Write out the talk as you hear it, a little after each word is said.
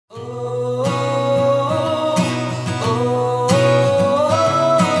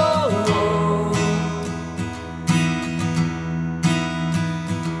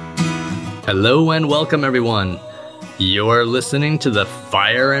Hello and welcome, everyone. You're listening to the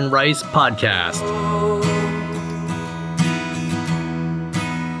Fire and Rice podcast.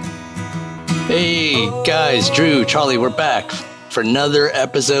 Hey, guys, Drew, Charlie, we're back for another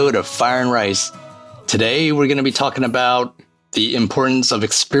episode of Fire and Rice. Today, we're going to be talking about the importance of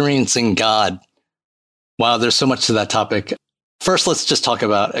experiencing God. Wow, there's so much to that topic. First, let's just talk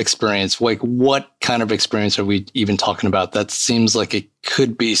about experience. Like, what kind of experience are we even talking about? That seems like it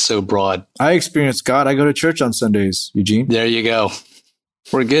could be so broad. I experience God. I go to church on Sundays, Eugene. There you go.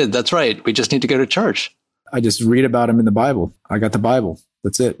 We're good. That's right. We just need to go to church. I just read about him in the Bible. I got the Bible.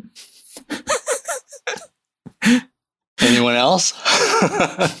 That's it. Anyone else?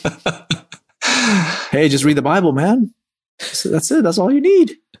 Hey, just read the Bible, man. That's it. That's all you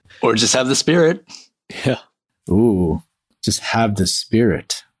need. Or just have the Spirit. Yeah. Ooh. Just have the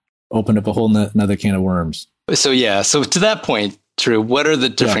Spirit. Open up a whole another can of worms. So to that point, Drew, what are the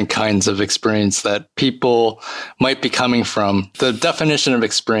different kinds of experience that people might be coming from? The definition of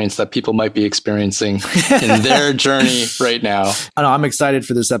experience that people might be experiencing in their journey right now. I know, I'm excited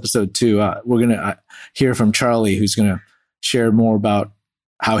for this episode too. We're going to hear from Charlie, who's going to share more about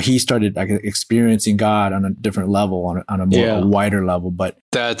how he started experiencing God on a different level, on a more a wider level. But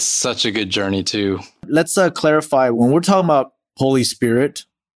that's such a good journey too. Let's clarify, when we're talking about Holy Spirit,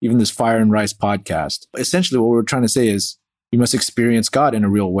 even this Fire and Rice podcast, essentially what we're trying to say is you must experience God in a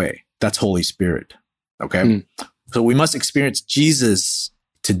real way. That's Holy Spirit. Okay. So we must experience Jesus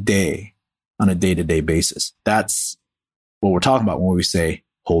today on a day-to-day basis. That's what we're talking about when we say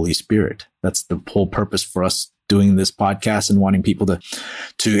Holy Spirit. That's the whole purpose for us doing this podcast and wanting people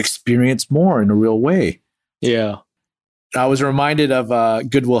to experience more in a real way. Yeah. I was reminded of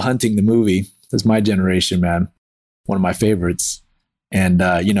Good Will Hunting, the movie. That's my generation, man. One of my favorites. And,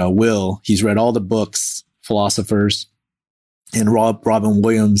 Will, he's read all the books, philosophers, and Robin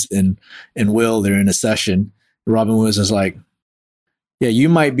Williams and Will, they're in a session. Robin Williams is like, yeah, you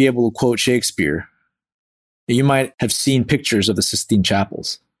might be able to quote Shakespeare. You might have seen pictures of the Sistine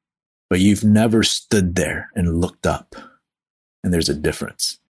Chapels, but you've never stood there and looked up. And there's a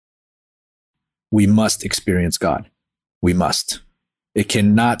difference. We must experience God. We must. It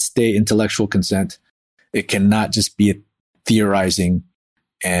cannot stay intellectual consent. It cannot just be theorizing.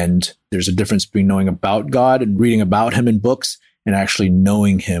 And there's a difference between knowing about God and reading about him in books and actually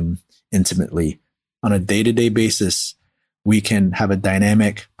knowing him intimately. On a day-to-day basis, we can have a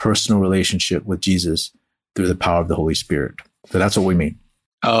dynamic personal relationship with Jesus through the power of the Holy Spirit. So that's what we mean.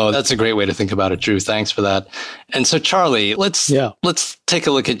 Oh, that's a great way to think about it, Drew. Thanks for that. And so, Charlie, let's take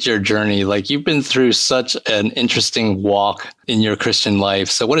a look at your journey. Like, you've been through such an interesting walk in your Christian life.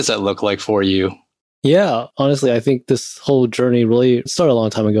 So what does that look like for you? Yeah, honestly, I think this whole journey really started a long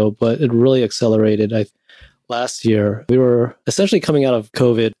time ago, but it really accelerated. Last year, we were essentially coming out of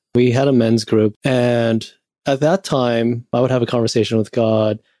COVID. We had a men's group. And at that time, I would have a conversation with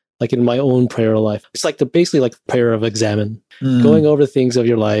God, like in my own prayer life. It's like basically like the prayer of examine, going over things of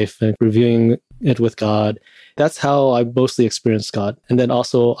your life and reviewing it with God. That's how I mostly experienced God. And then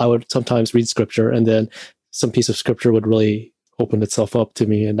also I would sometimes read scripture, and then some piece of scripture would really open itself up to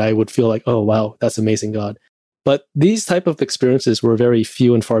me. And I would feel like, oh, wow, that's amazing, God. But these type of experiences were very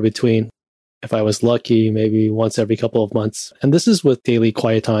few and far between. If I was lucky, maybe once every couple of months. And this is with daily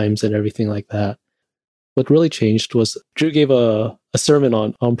quiet times and everything like that. What really changed was Drew gave a sermon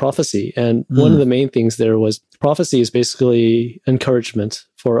on prophecy. And one of the main things there was prophecy is basically encouragement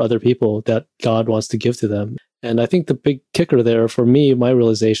for other people that God wants to give to them. And I think the big kicker there for me, my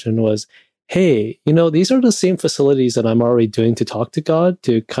realization was, hey, these are the same facilities that I'm already doing to talk to God,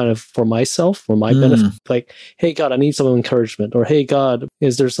 to kind of for myself, for my benefit. Like, hey, God, I need some encouragement. Or, hey, God,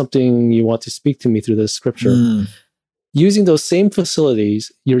 is there something you want to speak to me through this scripture? Using those same facilities,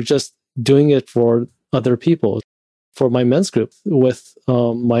 you're just doing it for other people. For my men's group with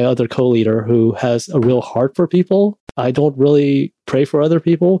my other co-leader who has a real heart for people, I don't really pray for other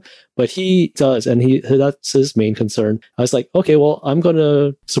people, but he does. And that's his main concern. I was like, okay, well, I'm going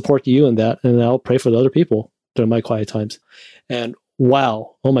to support you in that. And I'll pray for the other people during my quiet times. And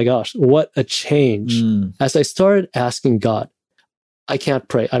wow, oh my gosh, what a change. As I started asking God, I can't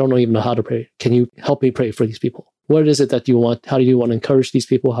pray. I don't even know how to pray. Can you help me pray for these people? What is it that you want? How do you want to encourage these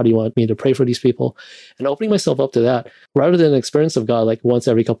people? How do you want me to pray for these people? And opening myself up to that, rather than an experience of God like once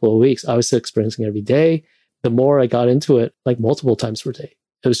every couple of weeks, I was experiencing every day. The more I got into it, like multiple times per day,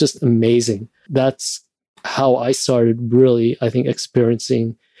 it was just amazing. That's how I started really, I think,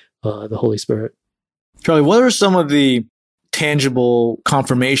 experiencing the Holy Spirit. Charlie, what are some of the tangible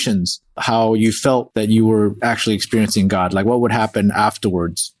confirmations how you felt that you were actually experiencing God? Like, what would happen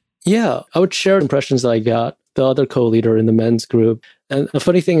afterwards? Yeah, I would share impressions that I got. The other co-leader in the men's group, And the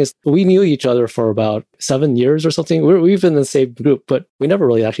funny thing is, we knew each other for about 7 years or something. We've been in the same group, but we never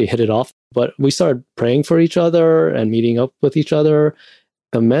really actually hit it off. But we started praying for each other and meeting up with each other.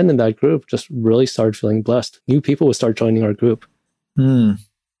 The men in that group just really started feeling blessed. New people would start joining our group.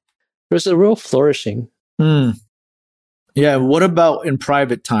 There's a real flourishing. Yeah. What about in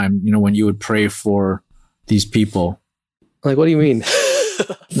private time, when you would pray for these people? Like, what do you mean?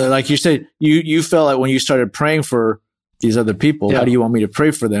 Like you said, you felt like when you started praying for these other people, how do you want me to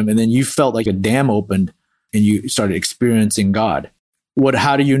pray for them? And then you felt like a dam opened and you started experiencing God.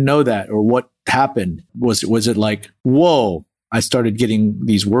 How do you know that? Or what happened? Was it like, whoa, I started getting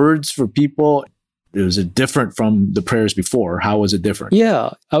these words for people? Was it different from the prayers before? How was it different? Yeah,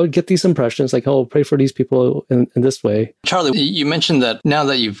 I would get these impressions like, oh, pray for these people in this way. Charlie, you mentioned that now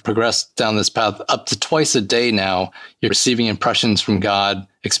that you've progressed down this path up to twice a day now, you're receiving impressions from God,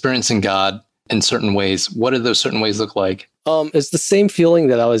 experiencing God in certain ways. What do those certain ways look like? It's the same feeling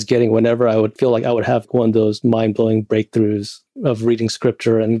that I was getting whenever I would feel like I would have one of those mind-blowing breakthroughs of reading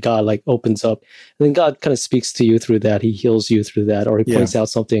scripture and God like opens up. And then God kind of speaks to you through that. He heals you through that, or he points out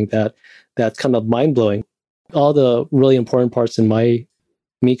something that's kind of mind-blowing. All the really important parts in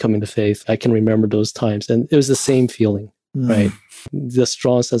me coming to faith, I can remember those times. And it was the same feeling, right? The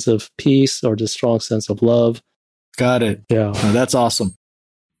strong sense of peace or the strong sense of love. Got it. Yeah. Oh, that's awesome.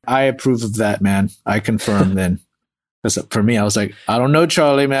 I approve of that, man. I confirm then. Because for me, I was like, I don't know,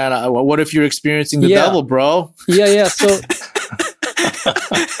 Charlie, man. What if you're experiencing the devil, bro? Yeah. So,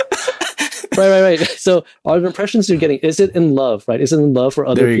 right. So, are the impressions you're getting? Is it in love? Right? Is it in love for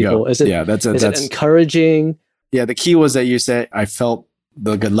other people? Is it? Yeah, that's it encouraging? Yeah. The key was that you said I felt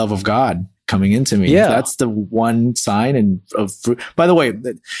the good love of God coming into me. Yeah, that's the one sign of fruit. By the way,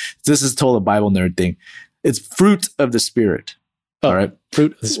 this is total Bible nerd thing. It's fruit of the Spirit. All right.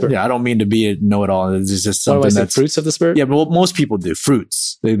 Fruit of the Spirit. Yeah, I don't mean to be a know-it-all. It's just something that's fruits of the Spirit. Yeah, but what most people do,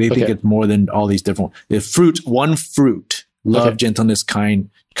 fruits. They think it's more than all these different. One fruit, love, gentleness,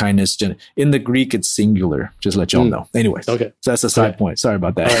 kindness. In the Greek, it's singular. Just let y'all know. Anyways, so that's a side point. Sorry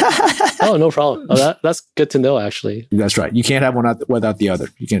about that. Right. Oh, no problem. Oh, that's good to know. Actually, that's right. You can't have one without the other.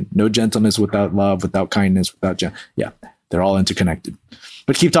 You can no gentleness without love, without kindness, without they're all interconnected.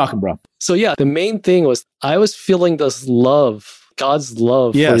 But keep talking, bro. So the main thing was I was feeling this love. God's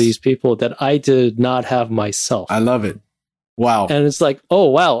love for these people that I did not have myself. I love it. Wow. And it's like, oh,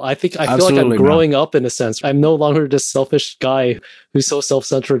 wow. I feel like I'm growing up in a sense. I'm no longer this selfish guy who's so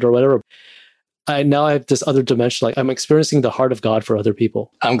self-centered or whatever. I have this other dimension. Like I'm experiencing the heart of God for other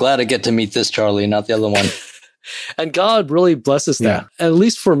people. I'm glad I get to meet this Charlie, not the other one. And God really blesses that. At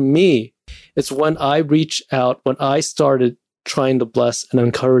least for me, it's when I reach out, when I started trying to bless and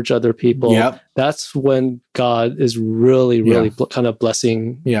encourage other people. That's when God is really kind of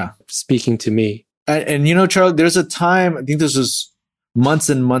blessing, speaking to me. And Charlie, there's a time, I think this was months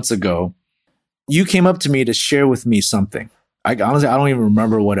and months ago, you came up to me to share with me something. Honestly, I don't even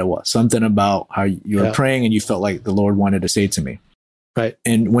remember what it was. Something about how you were praying and you felt like the Lord wanted to say to me. Right.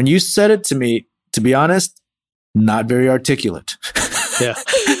 And when you said it to me, to be honest, not very articulate. Yeah.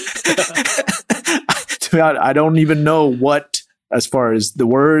 I don't even know what, as far as the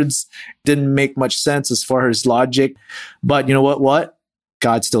words, didn't make much sense as far as logic. But you know what?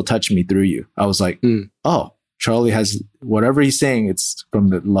 God still touched me through you. I was like, oh, Charlie has whatever he's saying. It's from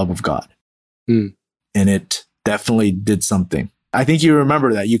the love of God. And it definitely did something. I think you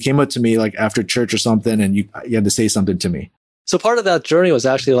remember that. You came up to me like after church or something and you had to say something to me. So part of that journey was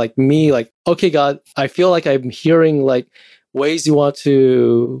actually like me, like, okay, God, I feel like I'm hearing like ways you want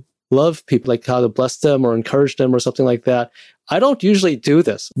to love people, like how to bless them or encourage them or something like that. I don't usually do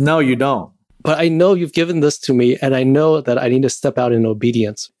this. No, you don't. But I know you've given this to me and I know that I need to step out in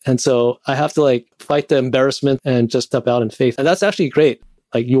obedience. And so I have to like fight the embarrassment and just step out in faith. And that's actually great.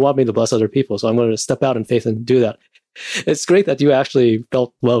 Like you want me to bless other people. So I'm going to step out in faith and do that. It's great that you actually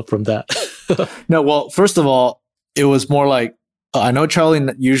felt love from that. No, well, first of all, it was more like, I know Charlie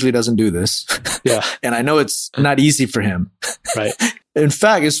usually doesn't do this. Yeah. And I know it's not easy for him. Right. In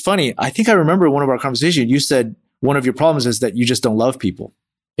fact, it's funny. I think I remember one of our conversations, you said one of your problems is that you just don't love people.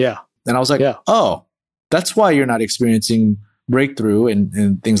 Yeah. And I was like, oh, that's why you're not experiencing breakthrough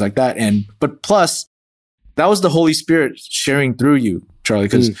and things like that. But plus, that was the Holy Spirit sharing through you, Charlie,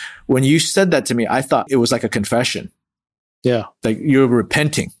 because when you said that to me, I thought it was like a confession. Yeah. Like you're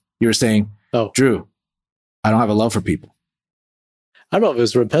repenting. You're saying, oh, Drew, I don't have a love for people. I don't know if it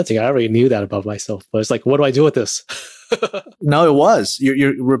was repenting. I already knew that about myself, but it's like, what do I do with this? No, it was.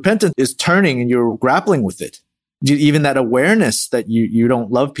 Your repentance is turning and you're grappling with it. Even that awareness that you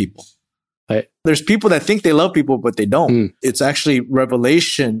don't love people. Right. There's people that think they love people, but they don't. It's actually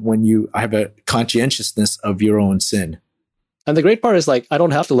revelation when you have a conscientiousness of your own sin. And the great part is like, I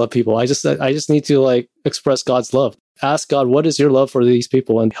don't have to love people. I just need to like express God's love. Ask God, what is your love for these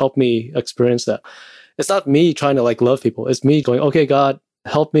people, and help me experience that. It's not me trying to like love people. It's me going, okay, God,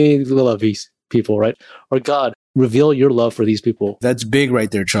 help me love these people, right? Or God, reveal your love for these people. That's big right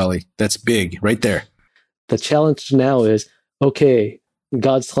there, Charlie. That's big right there. The challenge now is, okay,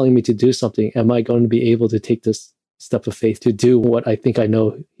 God's telling me to do something. Am I going to be able to take this step of faith to do what I think I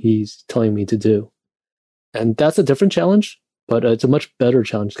know he's telling me to do? And that's a different challenge, but it's a much better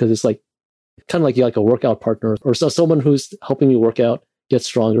challenge because it's like kind of like you're like a workout partner or someone who's helping you work out, get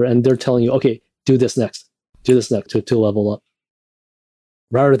stronger, and they're telling you, okay, do this next to level up.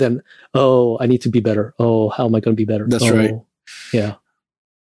 Rather than, oh, I need to be better. Oh, how am I going to be better? That's right. Yeah.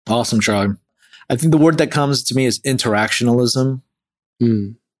 Awesome, Charlie. I think the word that comes to me is interactionalism.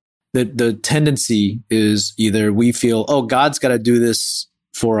 The tendency is either we feel, oh, God's got to do this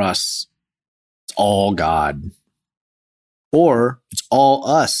for us. It's all God. Or it's all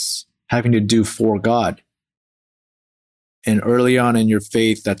us having to do for God. And early on in your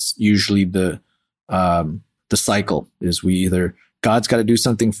faith, that's usually the cycle is we either God's got to do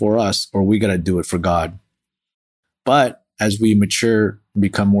something for us or we got to do it for God. But as we mature and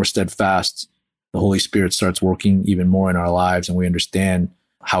become more steadfast, the Holy Spirit starts working even more in our lives, and we understand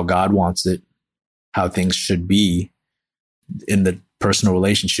how God wants it, how things should be in the personal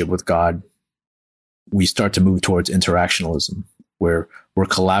relationship with God. We start to move towards interactionalism, where we're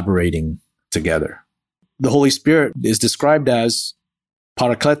collaborating together. The Holy Spirit is described as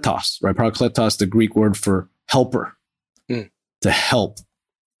parakletos, right? Parakletos, the Greek word for helper, to help,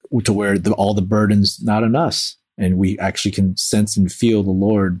 to where all the burden's not on us. And we actually can sense and feel the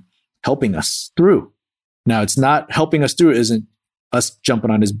Lord helping us through. Now, it's not helping us through, isn't us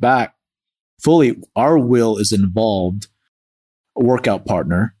jumping on his back fully. Our will is involved, a workout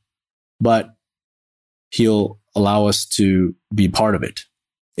partner, but he'll allow us to be part of it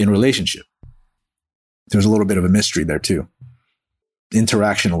in relationship. There's a little bit of a mystery there too.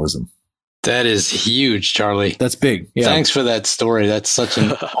 Interactionalism. That is huge, Charlie. That's big. Yeah. Thanks for that story. That's such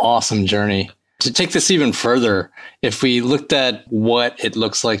an awesome journey. To take this even further, if we looked at what it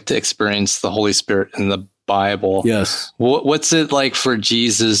looks like to experience the Holy Spirit in the Bible, yes, what's it like for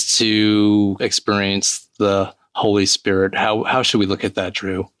Jesus to experience the Holy Spirit? How should we look at that,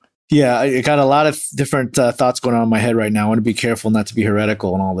 Drew? Yeah, I got a lot of different thoughts going on in my head right now. I want to be careful not to be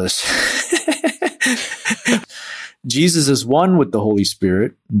heretical and all this. Jesus is one with the Holy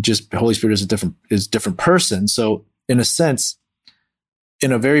Spirit. Just the Holy Spirit is different person. So in a sense,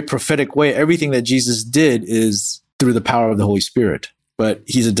 in a very prophetic way, everything that Jesus did is through the power of the Holy Spirit, but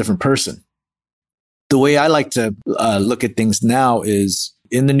he's a different person. The way I like to look at things now is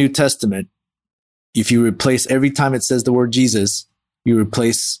in the New Testament, if you replace every time it says the word Jesus, you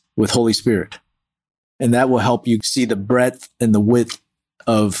replace with Holy Spirit. And that will help you see the breadth and the width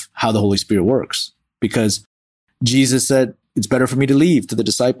of how the Holy Spirit works. Because Jesus said, it's better for me to leave to the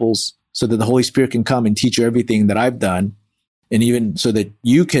disciples so that the Holy Spirit can come and teach you everything that I've done. And even so that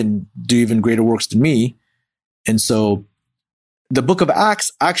you can do even greater works than me. And so the book of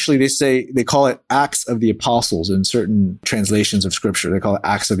Acts, actually, they call it Acts of the Apostles in certain translations of scripture. They call it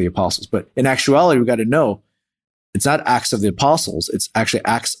Acts of the Apostles. But in actuality, we got to know it's not Acts of the Apostles. It's actually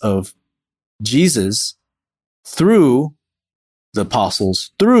Acts of Jesus through the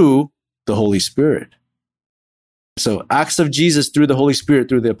apostles, through the Holy Spirit. So Acts of Jesus through the Holy Spirit,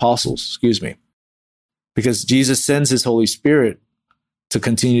 through the apostles, because Jesus sends his Holy Spirit to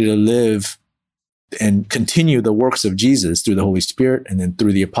continue to live and continue the works of Jesus through the Holy Spirit, and then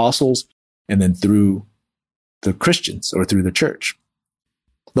through the apostles, and then through the Christians or through the church.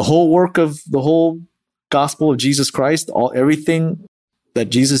 The whole work of the whole gospel of Jesus Christ, everything that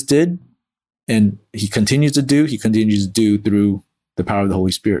Jesus did and he continues to do through the power of the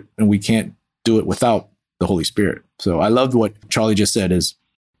Holy Spirit. And we can't do it without the Holy Spirit. So I loved what Charlie just said is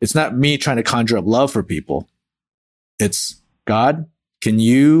it's not me trying to conjure up love for people. It's God, can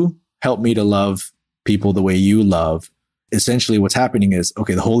you help me to love people the way you love? Essentially what's happening is,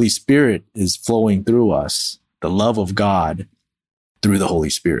 okay, the Holy Spirit is flowing through us, the love of God through the Holy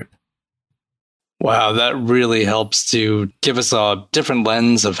Spirit. Wow, that really helps to give us a different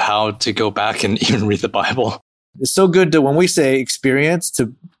lens of how to go back and even read the Bible. It's so good to, when we say experience,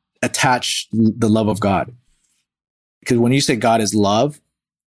 to attach the love of God. Because when you say God is love,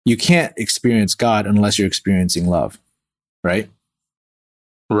 you can't experience God unless you're experiencing love, right?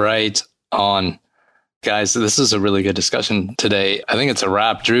 Right on. Guys, this is a really good discussion today. I think it's a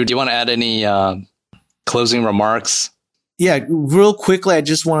wrap. Drew, do you want to add any closing remarks? Yeah, real quickly, I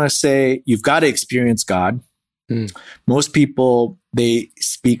just want to say you've got to experience God. Most people, they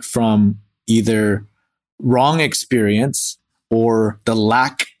speak from either wrong experience or the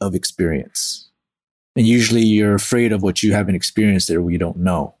lack of experience. And usually you're afraid of what you haven't experienced or you don't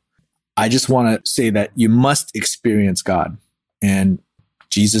know. I just want to say that you must experience God. And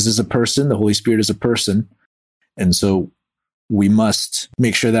Jesus is a person, the Holy Spirit is a person. And so we must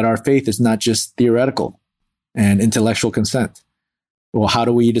make sure that our faith is not just theoretical and intellectual consent. Well, how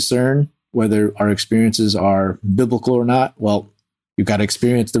do we discern whether our experiences are biblical or not? Well, you've got to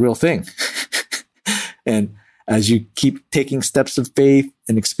experience the real thing. And as you keep taking steps of faith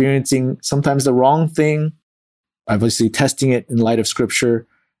and experiencing sometimes the wrong thing, obviously testing it in light of Scripture,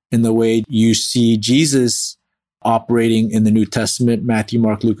 in the way you see Jesus operating in the New Testament, Matthew,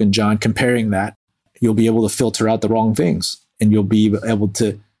 Mark, Luke, and John, comparing that, you'll be able to filter out the wrong things and you'll be able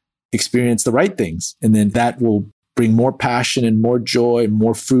to experience the right things. And then that will bring more passion and more joy and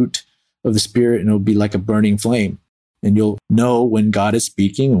more fruit of the Spirit, and it'll be like a burning flame. And you'll know when God is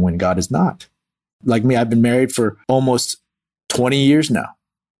speaking and when God is not. Like me, I've been married for almost 20 years now.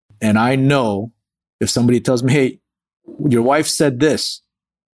 And I know if somebody tells me, hey, your wife said this,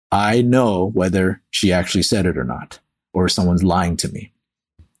 I know whether she actually said it or not, or someone's lying to me.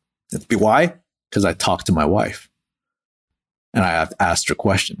 Why? Because I talk to my wife and I have asked her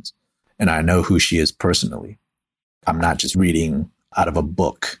questions and I know who she is personally. I'm not just reading out of a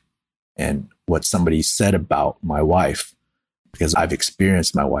book and what somebody said about my wife, because I've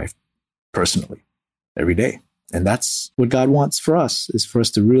experienced my wife personally every day. And that's what God wants for us, is for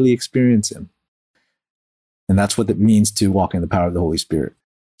us to really experience him. And that's what it means to walk in the power of the Holy Spirit.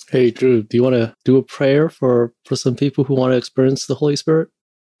 Hey, Drew, do you want to do a prayer for some people who want to experience the Holy Spirit?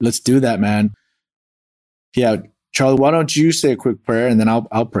 Let's do that, man. Yeah, Charlie, why don't you say a quick prayer and then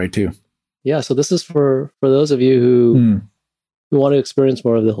I'll pray too. Yeah, so this is for those of you who want to experience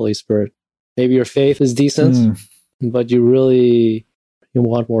more of the Holy Spirit. Maybe your faith is decent, but you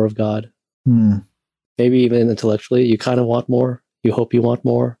want more of God. Maybe even intellectually, you kind of want more. You hope you want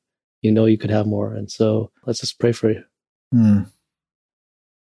more. You know you could have more. And so let's just pray for you.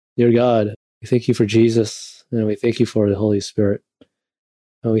 Dear God, we thank you for Jesus, and we thank you for the Holy Spirit.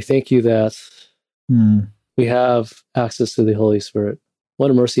 And we thank you that we have access to the Holy Spirit.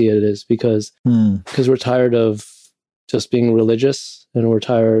 What a mercy it is, because we're tired of just being religious, and we're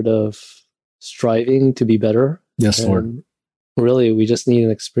tired of striving to be better. Yes, and Lord. Really, we just need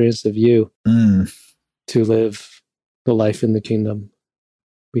an experience of you to live the life in the kingdom.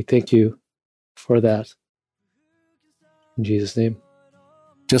 We thank you for that. In Jesus' name.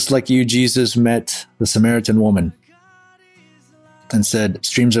 Just like you, Jesus met the Samaritan woman and said,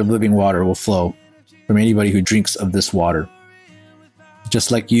 streams of living water will flow from anybody who drinks of this water. Just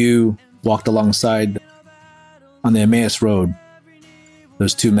like you walked alongside on the Emmaus Road,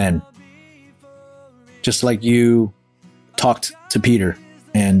 those two men. Just like you talked to Peter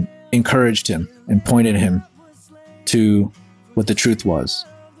and encouraged him and pointed him to what the truth was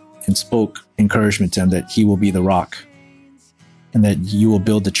and spoke encouragement to him that he will be the rock and that you will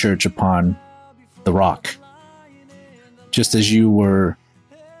build the church upon the rock. Just as you were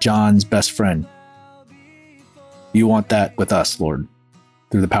John's best friend, you want that with us, Lord,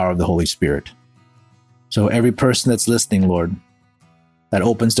 through the power of the Holy Spirit. So every person that's listening, Lord, that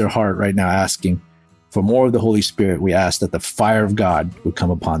opens their heart right now asking for more of the Holy Spirit, we ask that the fire of God would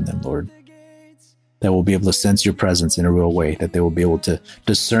come upon them, Lord, that will be able to sense your presence in a real way, that they will be able to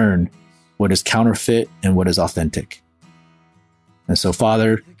discern what is counterfeit and what is authentic. And so,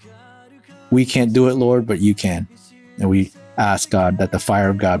 Father, we can't do it, Lord, but you can. And we ask, God, that the fire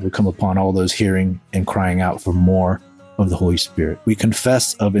of God would come upon all those hearing and crying out for more of the Holy Spirit. We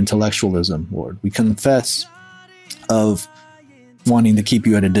confess of intellectualism, Lord. We confess of wanting to keep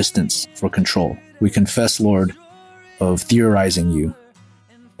you at a distance for control. We confess, Lord, of theorizing you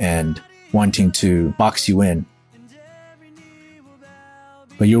and wanting to box you in.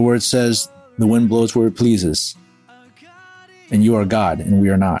 But your word says the wind blows where it pleases. And you are God, and we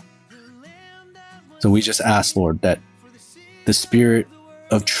are not. So we just ask, Lord, that the spirit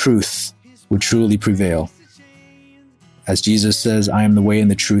of truth would truly prevail. As Jesus says, I am the way and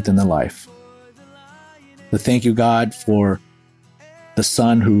the truth and the life. So thank you, God, for the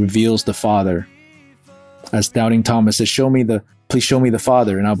Son who reveals the Father. As doubting Thomas says, please show me the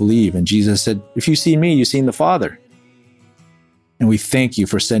Father, and I'll believe. And Jesus said, if you see me, you've seen the Father. And we thank you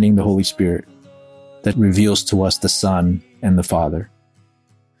for sending the Holy Spirit that reveals to us the Son and the Father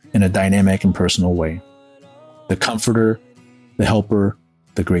in a dynamic and personal way. The Comforter, the Helper,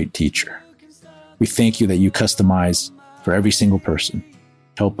 the great Teacher. We thank you that you customize for every single person.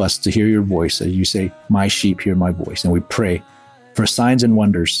 Help us to hear your voice as you say, my sheep hear my voice. And we pray for signs and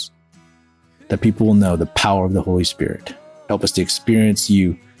wonders that people will know the power of the Holy Spirit. Help us to experience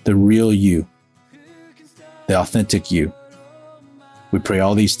you, the real you, the authentic you, We pray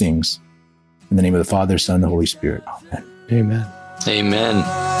all these things in the name of the Father, Son, and the Holy Spirit. Amen. Amen. Amen.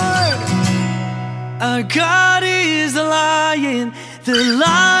 Our God is the Lion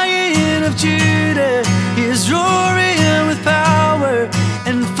of Judah. He is roaring with power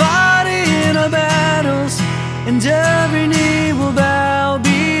and fighting our battles, and every knee will bow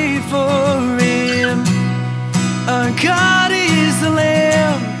before him. Our God is the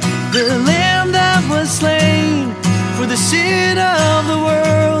Lamb that was slain for the sin of the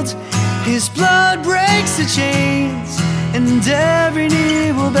world. His blood breaks the chains, and every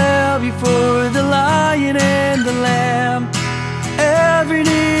knee will bow before